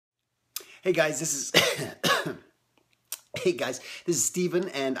Hey guys, this is Hey guys, this is Steven,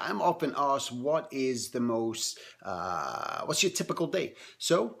 and I'm often asked what is the most what's your typical day?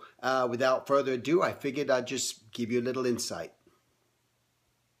 So without further ado, I figured I'd just give you a little insight.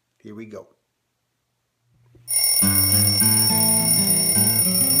 Here we go.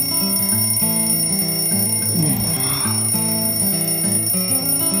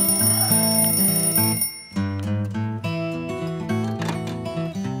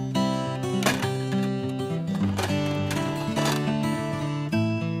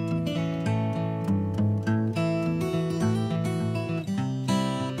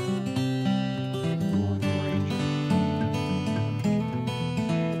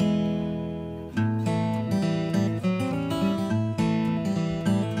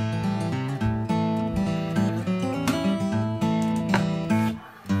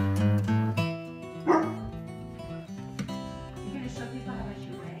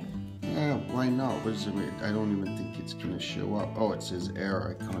 Why not? What is it? I don't even think it's gonna show up. Oh, it says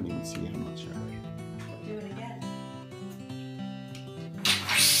error. I can't even see how much I weigh. Do it again.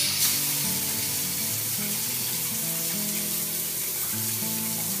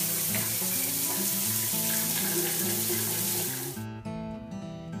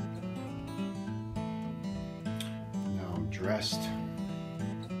 Now I'm dressed. Time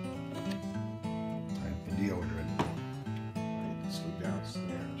for deodorant. Let's go downstairs.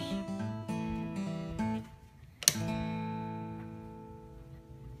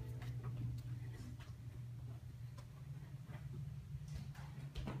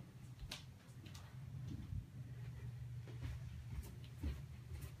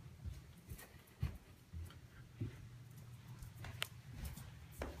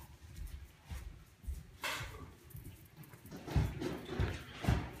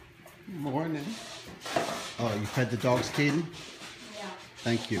 Morning. Oh, you fed the dogs, Kaden? Yeah.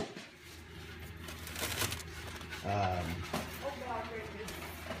 Thank you.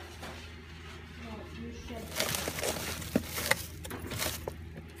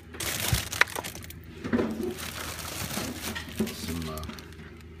 Some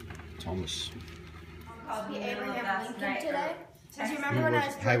Thomas. The Abraham Lincoln today. Do you remember when I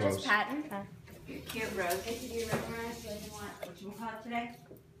was Hi, George's Rose. patent? Your cute Rose. Did you memorize what you want? What you call it today?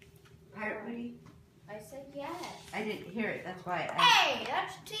 Pirate Booty? I said yes. I didn't hear it. That's why I. Hey,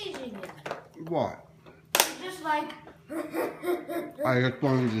 that's teasing you. What? You're just like. I just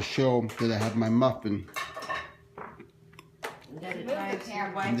wanted to show that I have my muffin. That it drives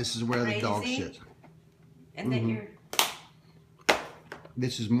your wife And this is where the dog crazy, shit. And then you're.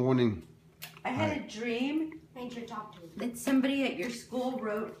 This is morning. I had a dream Nature talk to me. that somebody at your school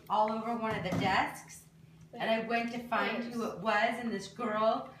wrote all over one of the desks, and I went to find who it was, and this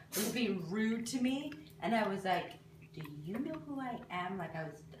girl was being rude to me, and I was like, "Do you know who I am?" Like I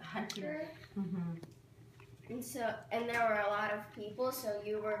was hunting. And there were a lot of people, so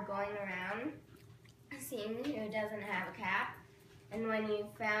you were going around seeing who doesn't have a cap. And when you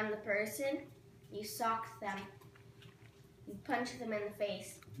found the person, you socked them. You punched them in the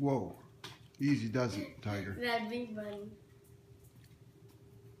face. Whoa. Easy does it, Tiger. That'd be funny.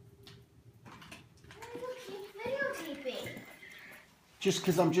 Why do you keep videotaping? Just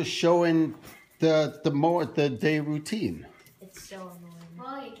because I'm just showing the day routine. It's so annoying.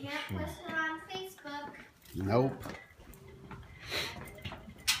 Well, you can't post it on Facebook. Nope.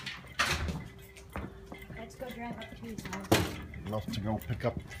 Let's go drive up to his house. Love to go pick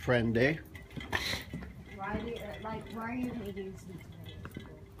up a friend, eh? Why are you making these videos?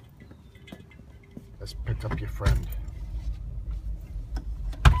 Let's pick up your friend.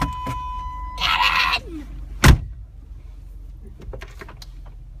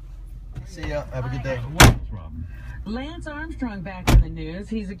 See ya. Have a good day. Lance Armstrong back in the news.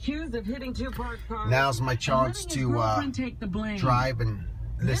 He's accused of hitting two parked cars. Now's my chance to drive and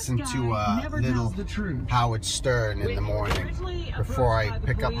listen to little Howard Stern in the morning before I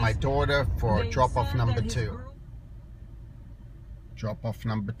pick up my daughter for drop-off number 2. Drop-off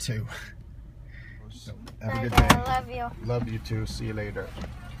number 2. So, have a good day. I love you. Love you too. See you later.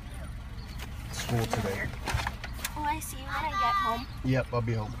 School today. Oh, I see you when I get home. Yep, I'll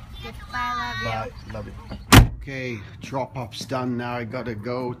be home. Bye, love you. Bye. Love you. Okay, drop-off's done now. I gotta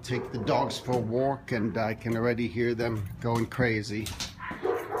go take the dogs for a walk, and I can already hear them going crazy.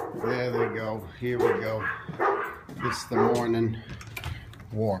 There they go. Here we go. It's the morning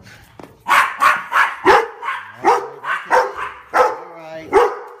walk.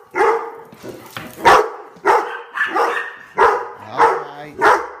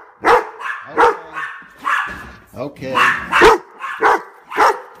 Okay. Alright.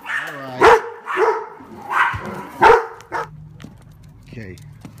 Okay.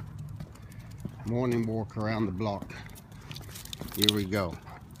 Morning walk around the block. Here we go.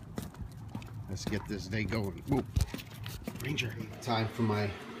 Let's get this day going. Whoop. Ranger. Time for my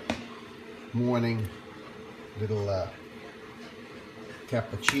morning little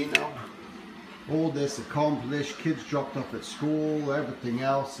cappuccino. All this accomplished, kids dropped off at school, everything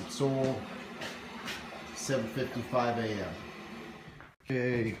else, it's all 7:55 a.m.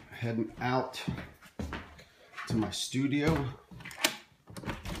 Okay, heading out to my studio.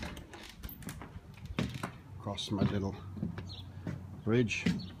 Across my little bridge,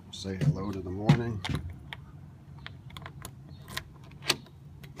 say hello to the morning.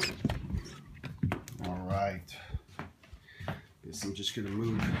 Alright, guess I'm just gonna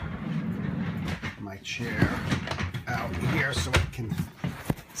move my chair out here so I can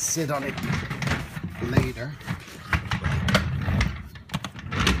sit on it later.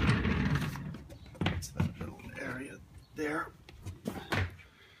 That's that little area there.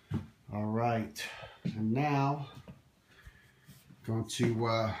 Alright, and now I'm going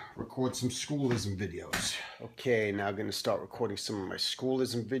to record some schoolism videos. Okay, now I'm going to start recording some of my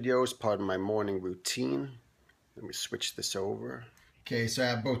schoolism videos, part of my morning routine. Let me switch this over. Okay, so I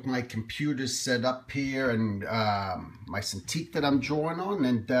have both my computers set up here and my Cintiq that I'm drawing on,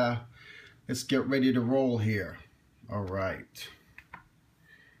 and let's get ready to roll here. All right.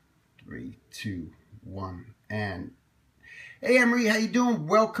 3, 2, 1, and hey Emery, how you doing?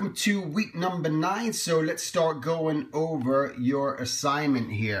 Welcome to week number 9. So let's start going over your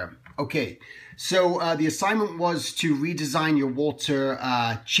assignment here. Okay, so the assignment was to redesign your Walter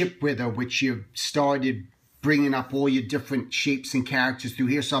chip wither, which you've started bringing up all your different shapes and characters through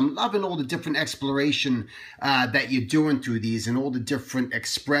here. So I'm loving all the different exploration that you're doing through these and all the different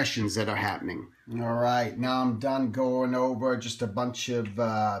expressions that are happening. All right, now I'm done going over just a bunch of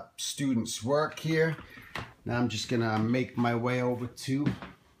students' work here. Now I'm just gonna make my way over to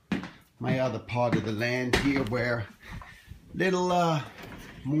my other part of the land here where little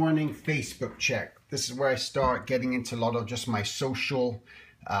morning Facebook check. This is where I start getting into a lot of just my social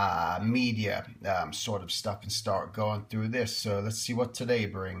media sort of stuff and start going through this. So let's see what today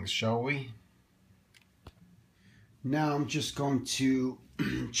brings, shall we? Now I'm just going to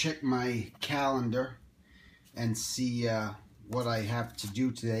check my calendar and see what I have to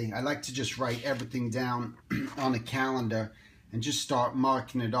do today. I like to just write everything down on a calendar and just start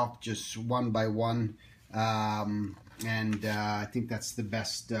marking it off just one by one. I think that's the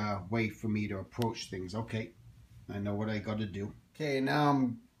best way for me to approach things. Okay, I know what I got to do. Okay, now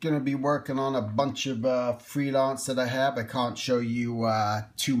I'm going to be working on a bunch of freelance that I have. I can't show you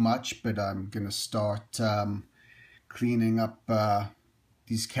too much, but I'm going to start cleaning up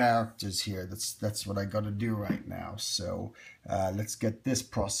these characters here. That's what I got to do right now. So let's get this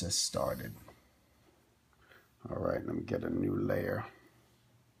process started. All right, let me get a new layer.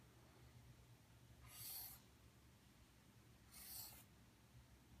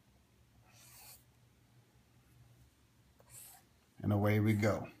 And away we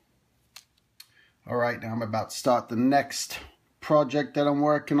go. All right, now I'm about to start the next project that I'm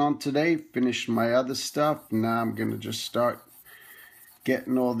working on today. Finish my other stuff. Now I'm gonna just start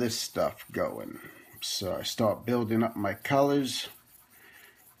getting all this stuff going. So I start building up my colors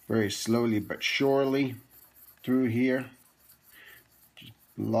very slowly but surely through here. Just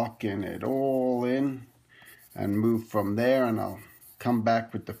locking it all in and move from there, and I'll come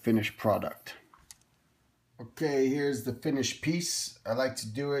back with the finished product. Okay, here's the finished piece. I like to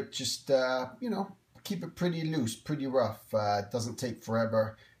do it just, you know, keep it pretty loose, pretty rough. It doesn't take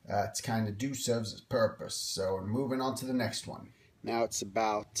forever to kind of do, serves its purpose. So I'm moving on to the next one. Now it's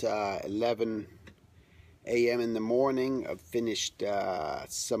about 11 a.m. in the morning. I've finished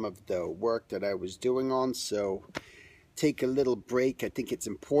some of the work that I was doing on, so take a little break. I think it's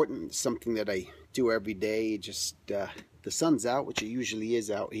important. It's something that I do every day. Just the sun's out, which it usually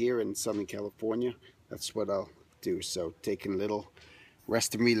is out here in Southern California. That's what I'll do. So taking a little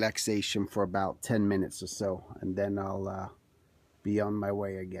rest and relaxation for about 10 minutes or so, and then I'll be on my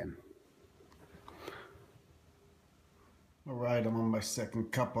way again. All right, I'm on my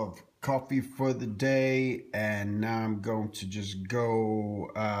second cup of coffee for the day, and now I'm going to just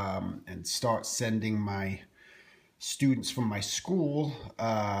go and start sending my students from my school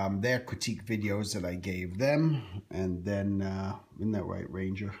their critique videos that I gave them. And then, isn't that right,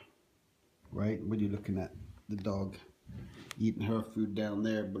 Ranger? Right? What are you looking at? The dog eating her food down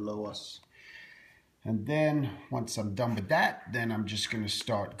there below us. And then once I'm done with that, then I'm just going to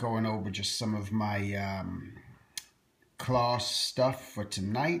start going over just some of my class stuff for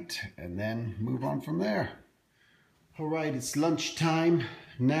tonight, and then move on from there. All right, it's lunchtime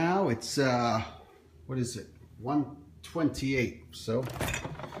now. It's what is it, 1:28. So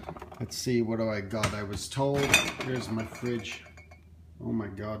Let's see, what do I got? I was told, here's my fridge. Oh my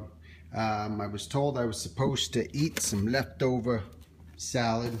God. I was told I was supposed to eat some leftover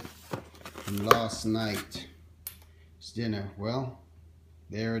salad from last night's dinner. Well,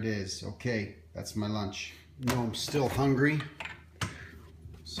 there it is. Okay, that's my lunch. No, I'm still hungry,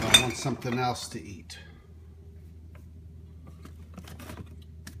 so I want something else to eat.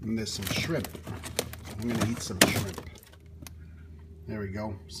 And there's some shrimp. I'm gonna eat some shrimp. There we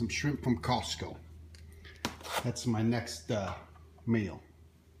go, some shrimp from Costco. That's my next meal.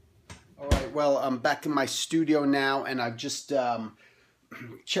 All right, well, I'm back in my studio now, and I've just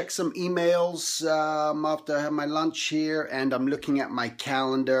checked some emails after I had my lunch here, and I'm looking at my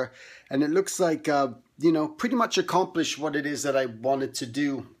calendar, and it looks like, you know, pretty much accomplished what it is that I wanted to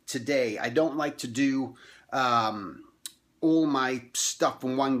do today. I don't like to do all my stuff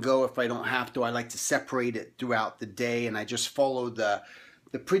in one go if I don't have to. I like to separate it throughout the day, and I just follow the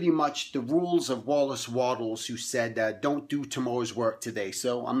pretty much the rules of Wallace Waddles, who said don't do tomorrow's work today.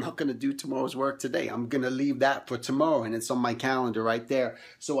 So I'm not going to do tomorrow's work today. I'm going to leave that for tomorrow, and it's on my calendar right there,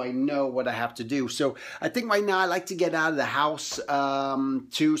 so I know what I have to do. So I think right now I like to get out of the house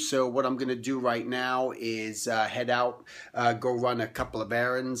too. So what I'm going to do right now is head out, go run a couple of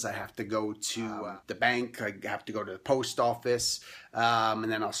errands. I have to go to the bank. I have to go to the post office. And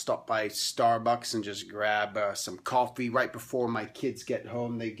then I'll stop by Starbucks and just grab some coffee right before my kids get home.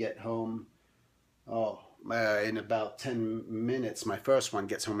 They get home in about 10 minutes. My first one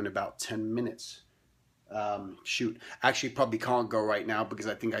gets home in about 10 minutes. Shoot, actually probably can't go right now because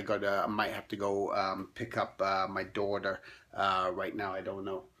I think I might have to go pick up my daughter right now. I don't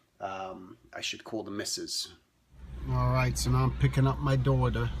know. I should call the missus. All right, so now I'm picking up my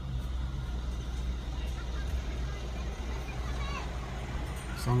daughter.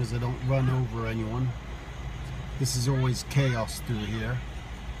 As long as I don't run over anyone. This is always chaos through here.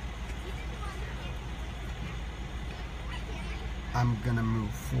 I'm gonna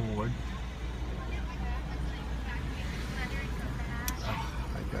move forward. I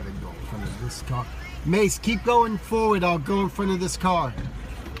gotta go in front of this car. Mace, keep going forward. I'll go in front of this car.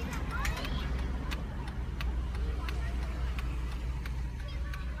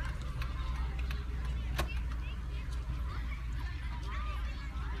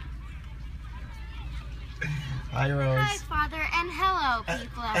 Hi, Rose. Hi, Father, and hello,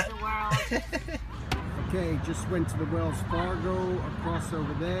 people of the world. Okay, just went to the Wells Fargo across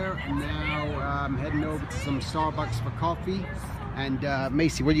over there, and now I'm heading over to some Starbucks for coffee. And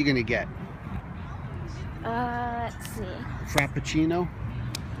Macy, what are you gonna get? Let's see. Frappuccino?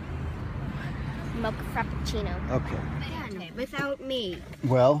 Mocha Frappuccino. Okay. Without me.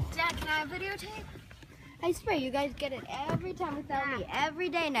 Well? Dad, can I have videotape? I swear, you guys get it every time without me. Every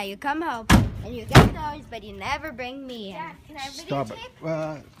day now, you come home and you get those, but you never bring me in. Dad, can I have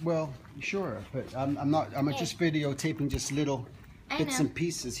videotape? Well, sure, but I'm not. I'm just videotaping just little bits and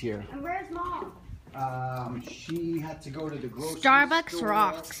pieces here. And where's Mom? She had to go to the grocery Starbucks store.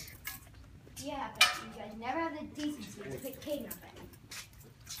 rocks. Yeah, but you guys never have the decency to put Kate up in.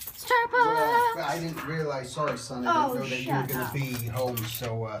 Starbucks! Well, I didn't realize, sorry son, I didn't know that you were going to be home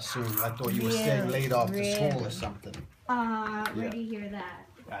so soon. I thought you were staying late off to school or something. Where do you hear that?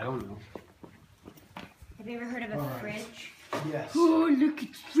 I don't know. Have you ever heard of a fridge? Yes. Oh, look,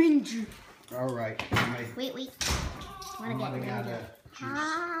 it's fridge. All right. Wait. I'm running out of juice.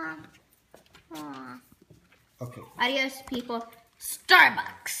 Okay. Adios, people.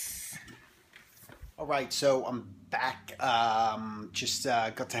 Starbucks. All right, so I'm back. Just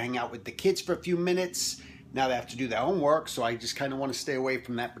got to hang out with the kids for a few minutes. Now they have to do their homework, so I just kind of want to stay away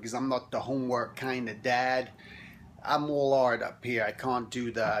from that because I'm not the homework kind of dad. I'm all art up here. I can't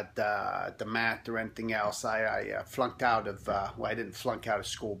do the math or anything else. I flunked out of, well, I didn't flunk out of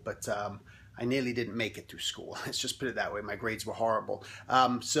school, but I nearly didn't make it through school. Let's just put it that way. My grades were horrible.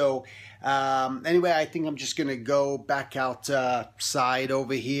 Anyway, I think I'm just going to go back outside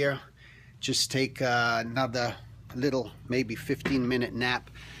over here. Just take another little, maybe 15-minute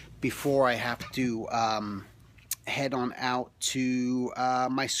nap before I have to head on out to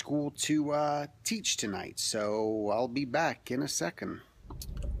my school to teach tonight. So I'll be back in a second.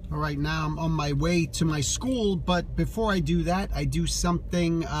 All right, now I'm on my way to my school, but before I do that, I do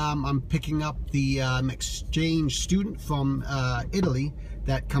something. I'm picking up the exchange student from Italy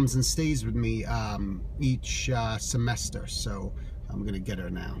that comes and stays with me each semester. So I'm gonna get her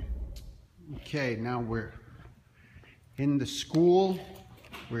now. Okay, now we're in the school.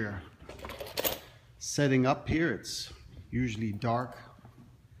 We're setting up here. It's usually dark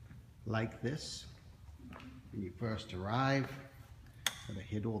like this when you first arrive. Gotta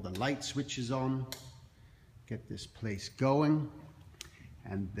hit all the light switches on, get this place going.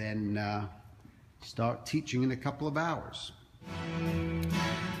 and then start teaching in a couple of hours.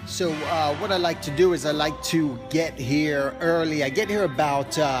 So what I like to do is I like to get here early. I get here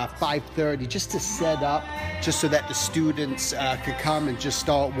about 5:30 just to set up, just so that the students could come and just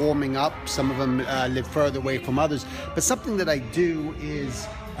start warming up. Some of them live further away from others. But something that I do is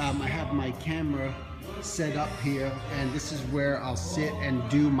I have my camera set up here, and this is where I'll sit and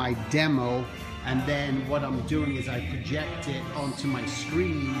do my demo. And then what I'm doing is I project it onto my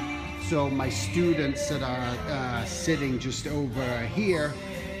screen, so my students that are sitting just over here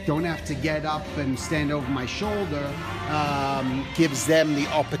don't have to get up and stand over my shoulder. Gives them the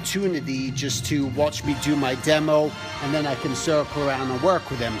opportunity just to watch me do my demo, and then I can circle around and work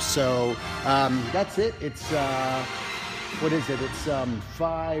with them. So that's it. It's what is it? It's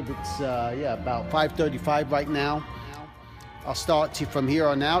yeah, about 5:35 right now. I'll start from here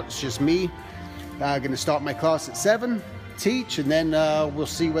on out. It's just me. Going to start my class at 7, teach, and then we'll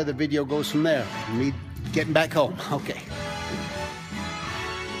see where the video goes from there. Me getting back home. Okay.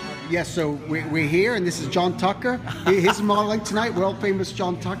 Yes, so we're here, and this is John Tucker. He's modeling tonight, world famous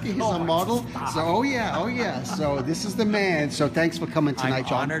John Tucker. He's a model. Stop. So, oh yeah. So this is the man. So thanks for coming tonight,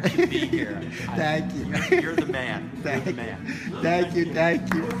 John. I'm honored to be here. Thank you. You're the man. You're the man. Thank you.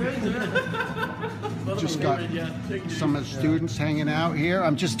 Just got some of the students hanging out here.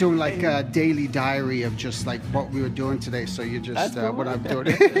 I'm just doing like a daily diary of just like what we were doing today. So you're just what I'm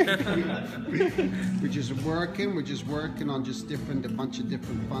doing. We're just working on just a bunch of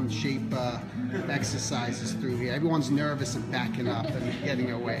different fun shape exercises through here. Everyone's nervous and backing up and getting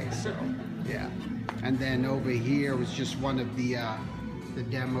away. So yeah. And then over here was just one of the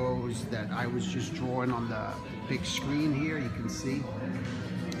demos that I was just drawing on the big screen here. You can see.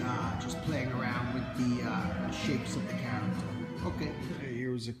 Just playing around with the shapes of the character. Okay.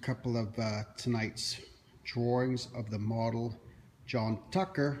 Here's a couple of tonight's drawings of the model John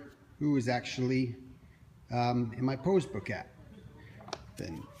Tucker, who is actually in my pose book app.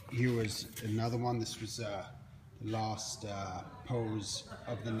 Then here was another one. This was the last pose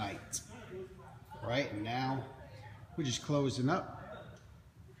of the night. Right, and now we're just closing up,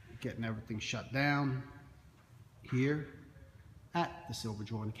 getting everything shut down here at the Silver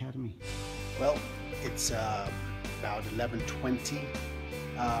Drawing Academy. Well, it's about 11:20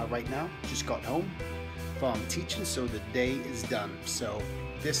 right now. Just got home from teaching, so the day is done. So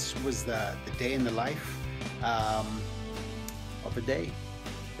this was the day in the life of a day.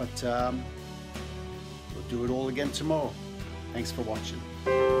 But we'll do it all again tomorrow. Thanks for watching.